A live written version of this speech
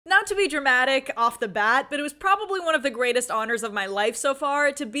not to be dramatic off the bat, but it was probably one of the greatest honors of my life so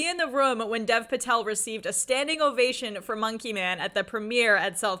far to be in the room when Dev Patel received a standing ovation for Monkey Man at the premiere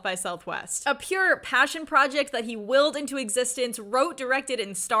at South by Southwest. A pure passion project that he willed into existence, wrote, directed,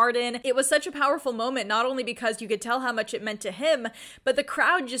 and starred in. It was such a powerful moment, not only because you could tell how much it meant to him, but the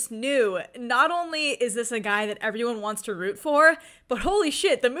crowd just knew, not only is this a guy that everyone wants to root for, but holy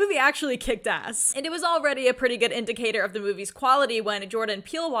shit, the movie actually kicked ass. And it was already a pretty good indicator of the movie's quality when Jordan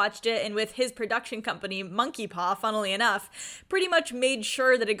Peele watched it and with his production company, Monkey Paw, funnily enough, pretty much made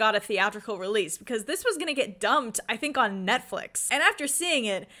sure that it got a theatrical release because this was gonna get dumped, I think, on Netflix. And after seeing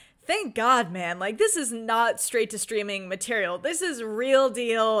it, thank God, man. Like, this is not straight to streaming material. This is real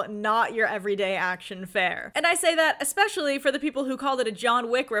deal, not your everyday action fare. And I say that especially for the people who called it a John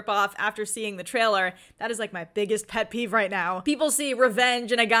Wick ripoff after seeing the trailer. That is like my biggest pet peeve right now. People see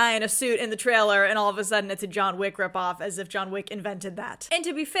revenge and a guy in a suit in the trailer and all of a sudden it's a John Wick ripoff as if John Wick invented that. And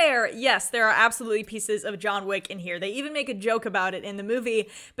to be fair, yes, there are absolutely pieces of John Wick in here. They even make a joke about it in the movie,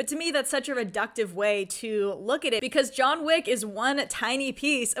 but to me that's such a reductive way to look at it because John Wick is one tiny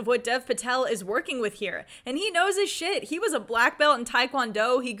piece of what Dev Patel is working with here. And he knows his shit. He was a black belt in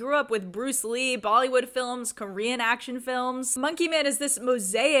Taekwondo. He grew up with Bruce Lee, Bollywood films, Korean action films. Monkey Man is this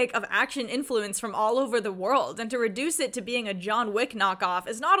mosaic of action influence from all over the world. And to reduce it to being a John Wick knockoff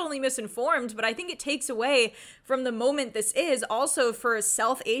is not only misinformed, but I think it takes away from the moment this is also for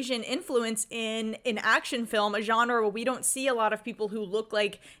South Asian influence in an action film, a genre where we don't see a lot of people who look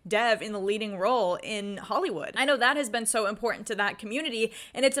like Dev in the leading role in Hollywood. I know that has been so important to that community,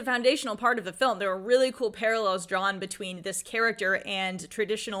 and it's a foundational part of the film. There are really cool parallels drawn between this character and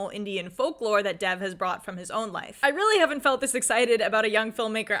traditional Indian folklore that Dev has brought from his own life. I really haven't felt this excited about a young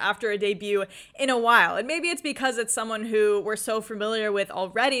filmmaker after a debut in a while, and maybe it's because it's someone who we're so familiar with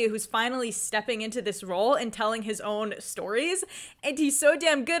already who's finally stepping into this role and telling his own stories, and he's so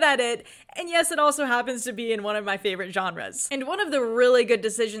damn good at it. And yes, it also happens to be in one of my favorite genres. And one of the really good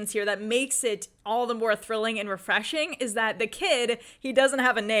decisions here that makes it all the more thrilling and refreshing is that the kid, he doesn't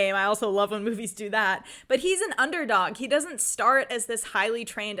have a name. I also love when movies do that, but he's an underdog. He doesn't start as this highly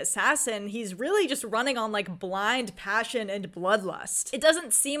trained assassin. He's really just running on like blind passion and bloodlust. It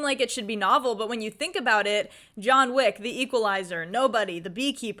doesn't seem like it should be novel, but when you think about it, John Wick, The Equalizer, Nobody, The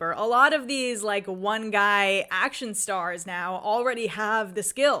Beekeeper, a lot of these like one guy action stars now already have the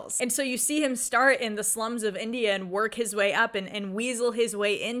skills. And so you see him start in the slums of India and work his way up and weasel his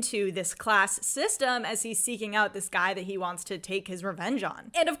way into this class system as he's seeking out this guy that he wants to take his revenge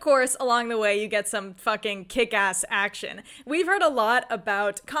on. And of course, along the way, you get some fucking kick-ass action. We've heard a lot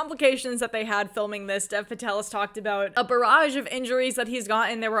about complications that they had filming this. Dev Patel has talked about a barrage of injuries that he's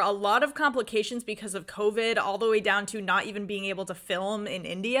gotten. There were a lot of complications because of COVID, all the way down to not even being able to film in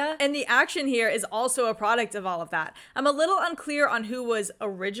India. And the action here is also a product of all of that. I'm a little unclear on who was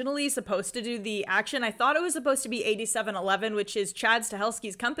originally supposed to do the action. I thought it was supposed to be 8711, which is Chad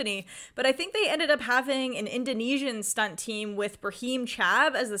Stahelski's company, but I think they ended up having an Indonesian stunt team with Brahim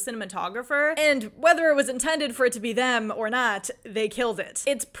Chab as the cinematographer, and whether it was intended for it to be them or not, they killed it.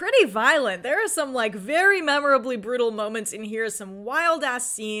 It's pretty violent. There are some like very memorably brutal moments in here, some wild ass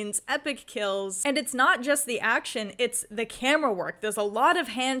scenes, epic kills, and it's not just the action, it's the camera work. There's a lot of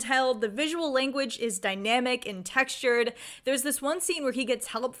handheld, the visual language is dynamic and textured. There's this one scene where he gets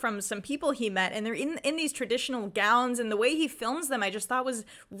help from some people he met, and they're in these traditional gowns, and the way he films them I just thought was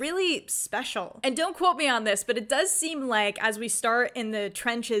really special. And don't quote me on this, but it does seem like as we start in the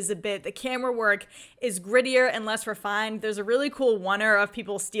trenches a bit, the camera work is grittier and less refined. There's a really cool one-er of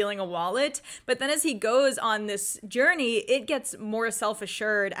people stealing a wallet, but then as he goes on this journey, it gets more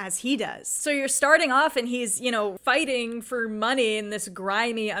self-assured as he does. So you're starting off and he's, you know, fighting for money in this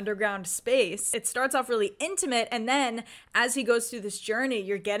grimy underground space. It starts off really intimate, and then as he goes through this journey,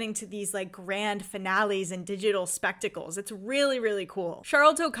 you're getting to these like grand finales and digital spectacles. It's really, really cool.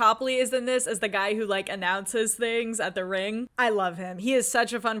 Charlton Copley is in this as the guy who like announces things at the ring. I love him. He is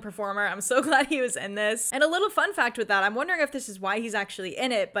such a fun performer. I'm so glad he was in this. And a little fun fact with that, I'm wondering if this is why he's actually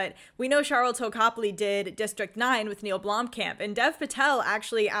in it, but we know Charlton Copley did District 9 with Neil Blomkamp, and Dev Patel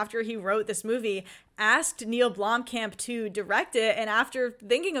actually, after he wrote this movie, asked Neil Blomkamp to direct it, and after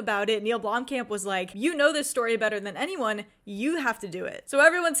thinking about it, Neil Blomkamp was like, you know this story better than anyone, you have to do it. So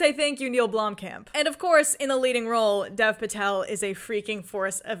everyone say thank you, Neil Blomkamp. And of course, in the leading role, Dev Patel is a freaking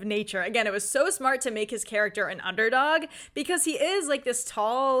force of nature. Again, it was so smart to make his character an underdog, because he is like this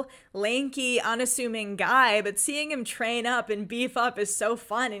tall, lanky, unassuming guy, but seeing him train up and beef up is so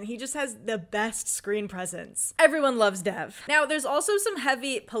fun, and he just has the best screen presence. Everyone loves Dev. Now, there's also some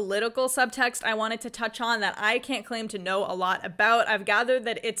heavy political subtext I wanted to touch on that I can't claim to know a lot about. I've gathered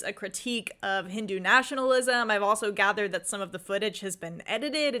that it's a critique of Hindu nationalism. I've also gathered that some of the footage has been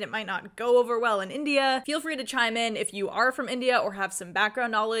edited and it might not go over well in India. Feel free to chime in if you are from India or have some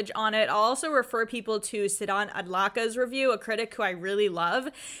background knowledge on it. I'll also refer people to Siddhant Adlaka's review, a critic who I really love.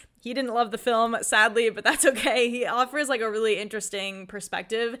 He didn't love the film, sadly, but that's okay. He offers like a really interesting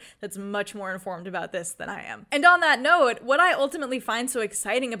perspective that's much more informed about this than I am. And on that note, what I ultimately find so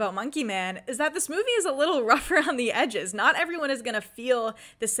exciting about Monkey Man is that this movie is a little rough around the edges. Not everyone is gonna feel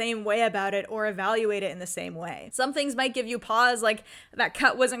the same way about it or evaluate it in the same way. Some things might give you pause, like that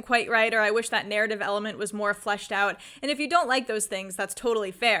cut wasn't quite right, or I wish that narrative element was more fleshed out. And if you don't like those things, that's totally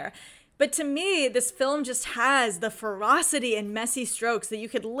fair. But to me, this film just has the ferocity and messy strokes that you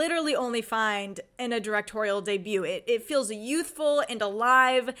could literally only find in a directorial debut. It feels youthful and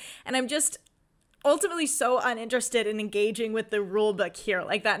alive, and I'm just ultimately so uninterested in engaging with the rulebook here.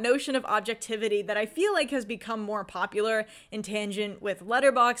 Like that notion of objectivity that I feel like has become more popular in tangent with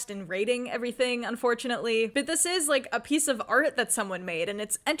Letterboxd and rating everything, unfortunately. But this is like a piece of art that someone made, and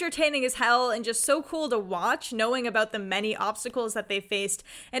it's entertaining as hell and just so cool to watch, knowing about the many obstacles that they faced,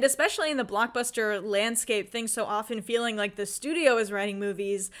 and especially in the blockbuster landscape, things so often feeling like the studio is writing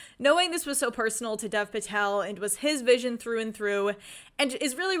movies, knowing this was so personal to Dev Patel and was his vision through and through, and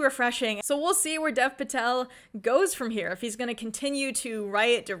is really refreshing. So we'll see where Dev Patel goes from here. If he's going to continue to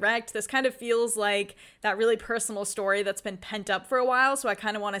write, direct, this kind of feels like that really personal story that's been pent up for a while, so I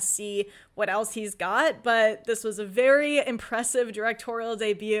kind of want to see what else he's got, but this was a very impressive directorial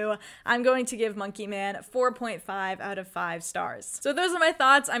debut. I'm going to give Monkey Man 4.5 out of 5 stars. So those are my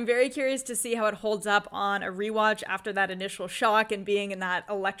thoughts. I'm very curious to see how it holds up on a rewatch after that initial shock and being in that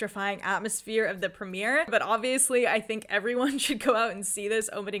electrifying atmosphere of the premiere, but obviously I think everyone should go out and see this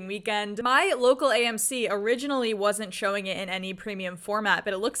opening weekend. My local AMC originally wasn't showing it in any premium format,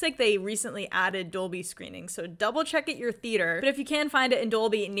 but it looks like they recently added Dolby screening, so double check at your theater. But if you can find it in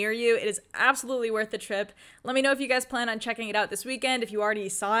Dolby near you, it is absolutely worth the trip. Let me know if you guys plan on checking it out this weekend. If you already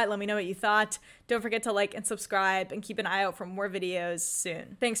saw it, let me know what you thought. Don't forget to like and subscribe and keep an eye out for more videos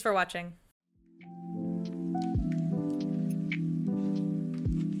soon. Thanks for watching.